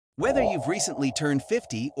Whether you've recently turned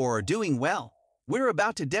 50 or are doing well, we're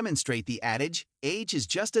about to demonstrate the adage, age is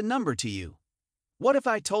just a number to you. What if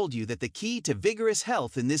I told you that the key to vigorous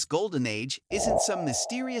health in this golden age isn't some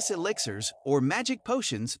mysterious elixirs or magic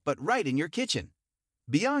potions but right in your kitchen?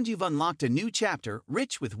 Beyond, you've unlocked a new chapter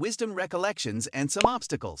rich with wisdom, recollections, and some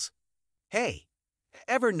obstacles. Hey,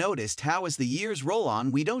 ever noticed how as the years roll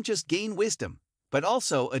on we don't just gain wisdom, but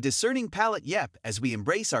also a discerning palate? Yep, as we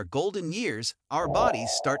embrace our golden years, our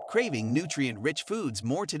bodies start craving nutrient-rich foods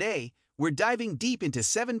more. Today, we're diving deep into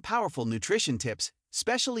 7 powerful nutrition tips,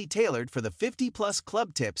 specially tailored for the 50-plus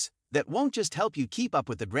club. Tips that won't just help you keep up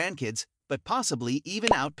with the grandkids, but possibly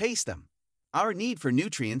even outpace them. Our need for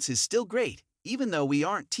nutrients is still great, even though we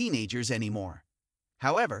aren't teenagers anymore.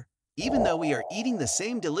 However, even though we are eating the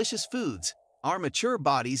same delicious foods, our mature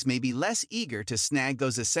bodies may be less eager to snag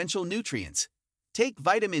those essential nutrients. Take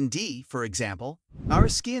vitamin D, for example. Our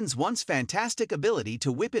skin's once fantastic ability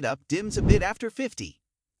to whip it up dims a bit after 50.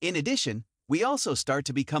 In addition, we also start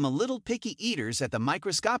to become a little picky eaters at the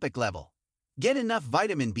microscopic level. Get enough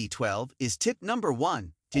vitamin B12 is tip number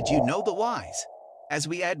 1. Did you know the whys? As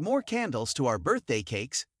we add more candles to our birthday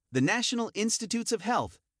cakes, the National Institutes of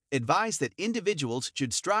Health advise that individuals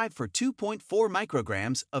should strive for 2.4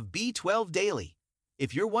 micrograms of B12 daily.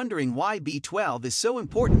 If you're wondering why B12 is so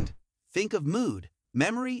important, think of mood,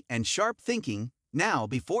 memory, and sharp thinking now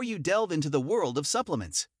before you delve into the world of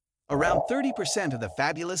supplements. Around 30% of the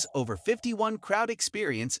fabulous over 51 crowd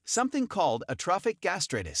experience something called atrophic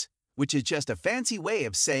gastritis, which is just a fancy way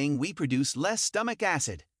of saying we produce less stomach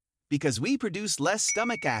acid. Because we produce less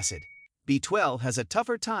stomach acid, B12 has a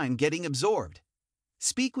tougher time getting absorbed.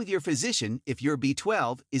 Speak with your physician if your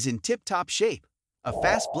B12 is in tip-top shape. A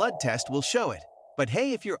fast blood test will show it. But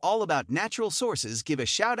hey, if you're all about natural sources, give a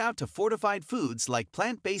shout out to fortified foods like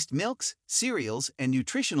plant-based milks, cereals, and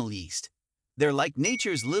nutritional yeast. They're like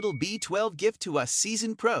nature's little B12 gift to us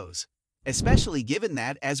seasoned pros. Especially given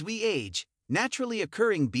that as we age, naturally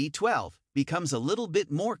occurring B12 becomes a little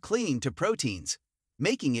bit more clinging to proteins,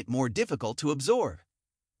 making it more difficult to absorb.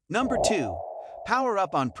 Number 2. Power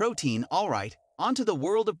up on protein. Alright, onto the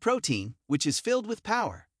world of protein, which is filled with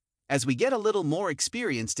power. As we get a little more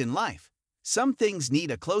experienced in life, some things need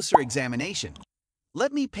a closer examination.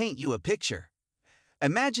 Let me paint you a picture.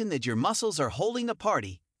 Imagine that your muscles are holding a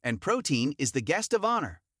party, and protein is the guest of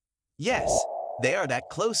honor. Yes, they are that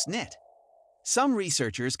close-knit. Some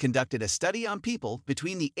researchers conducted a study on people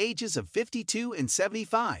between the ages of 52 and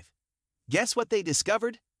 75. Guess what they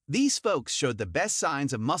discovered? These folks showed the best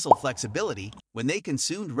signs of muscle flexibility when they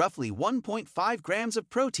consumed roughly 1.5 grams of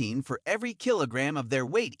protein for every kilogram of their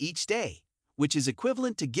weight each day, which is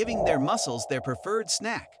equivalent to giving their muscles their preferred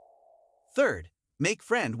snack. Third, make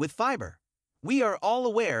friend with fiber. We are all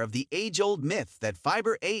aware of the age-old myth that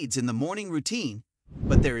fiber aids in the morning routine,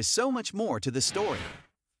 but there is so much more to the story.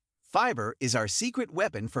 Fiber is our secret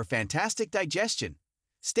weapon for fantastic digestion,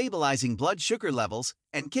 stabilizing blood sugar levels,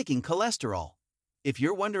 and kicking cholesterol. If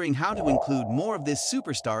you're wondering how to include more of this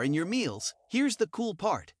superstar in your meals, here's the cool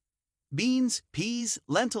part. Beans, peas,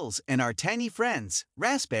 lentils, and our tiny friends,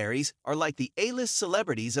 raspberries, are like the A-list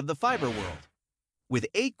celebrities of the fiber world. With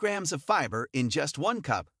 8 grams of fiber in just 1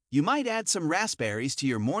 cup, you might add some raspberries to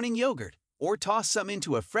your morning yogurt, or toss some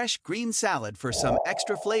into a fresh green salad for some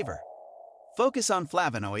extra flavor. Focus on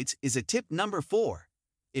flavonoids is a tip number 4.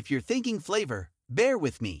 If you're thinking flavor, bear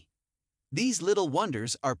with me. These little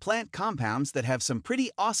wonders are plant compounds that have some pretty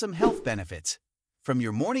awesome health benefits. From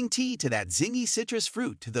your morning tea to that zingy citrus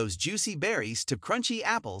fruit to those juicy berries to crunchy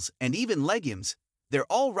apples and even legumes, they're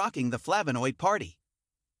all rocking the flavonoid party.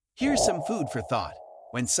 Here's some food for thought.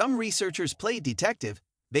 When some researchers played detective,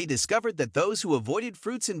 they discovered that those who avoided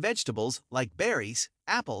fruits and vegetables like berries,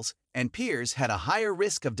 apples, and pears had a higher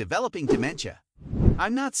risk of developing dementia.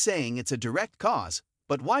 I'm not saying it's a direct cause,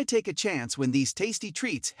 but why take a chance when these tasty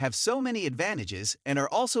treats have so many advantages and are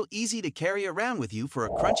also easy to carry around with you for a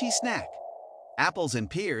crunchy snack? Apples and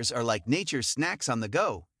pears are like nature's snacks on the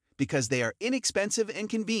go because they are inexpensive and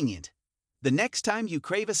convenient. The next time you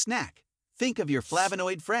crave a snack, think of your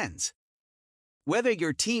flavonoid friends. Whether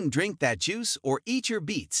your team drink that juice or eat your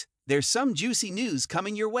beets, there's some juicy news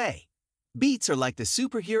coming your way. Beets are like the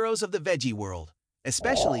superheroes of the veggie world,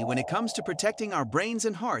 especially when it comes to protecting our brains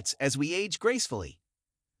and hearts as we age gracefully.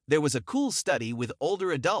 There was a cool study with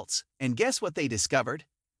older adults, and guess what they discovered?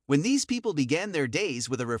 When these people began their days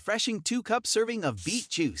with a refreshing 2-cup serving of beet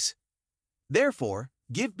juice. Therefore,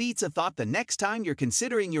 give beets a thought the next time you're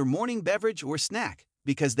considering your morning beverage or snack,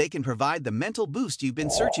 because they can provide the mental boost you've been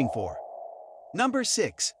searching for. Number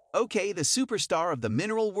 6. Okay, the superstar of the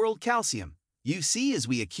mineral world, calcium. You see, as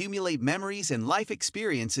we accumulate memories and life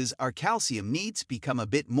experiences, our calcium needs become a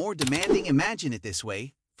bit more demanding. Imagine it this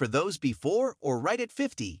way: for those before or right at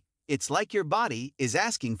 50, it's like your body is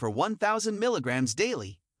asking for 1,000 milligrams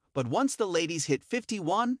daily. But once the ladies hit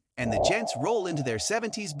 51 and the gents roll into their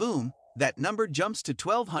 70s, boom, that number jumps to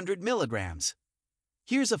 1,200 milligrams.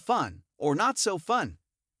 Here's a fun, or not so fun,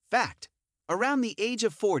 fact. Around the age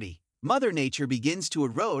of 40, Mother Nature begins to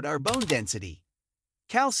erode our bone density.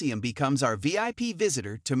 Calcium becomes our VIP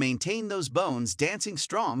visitor to maintain those bones dancing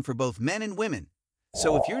strong for both men and women.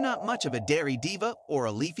 So if you're not much of a dairy diva or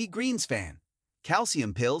a leafy greens fan,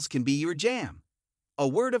 calcium pills can be your jam. A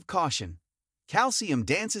word of caution: calcium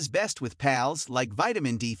dances best with pals like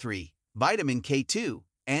vitamin D3, vitamin K2,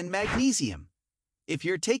 and magnesium. If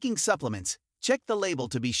you're taking supplements, check the label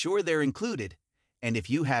to be sure they're included. And if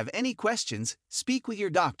you have any questions, speak with your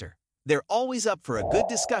doctor. They're always up for a good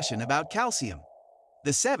discussion about calcium.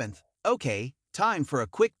 The seventh, okay, time for a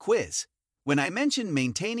quick quiz. When I mention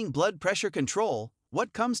maintaining blood pressure control,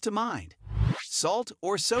 what comes to mind? Salt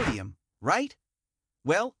or sodium, right?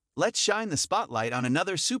 Well, let's shine the spotlight on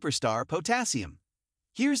another superstar, potassium.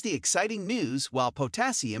 Here's the exciting news: while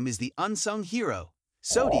potassium is the unsung hero,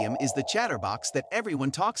 sodium is the chatterbox that everyone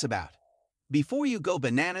talks about. Before you go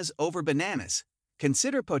bananas over bananas,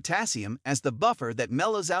 consider potassium as the buffer that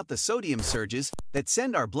mellows out the sodium surges that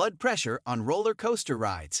send our blood pressure on roller coaster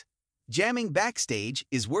rides. Jamming backstage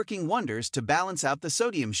is working wonders to balance out the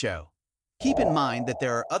sodium show. Keep in mind that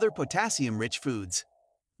there are other potassium-rich foods.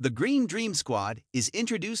 The Green Dream Squad is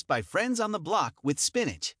introduced by friends on the block with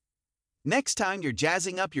spinach. Next time you're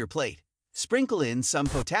jazzing up your plate, sprinkle in some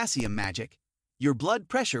potassium magic. Your blood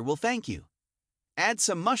pressure will thank you. Add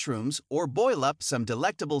some mushrooms or boil up some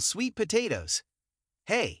delectable sweet potatoes.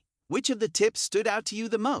 Hey, which of the tips stood out to you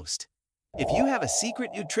the most? If you have a secret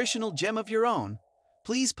nutritional gem of your own,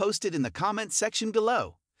 please post it in the comments section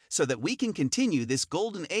below so that we can continue this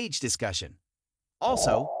golden age discussion.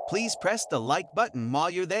 Also, please press the like button while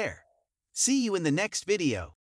you're there. See you in the next video.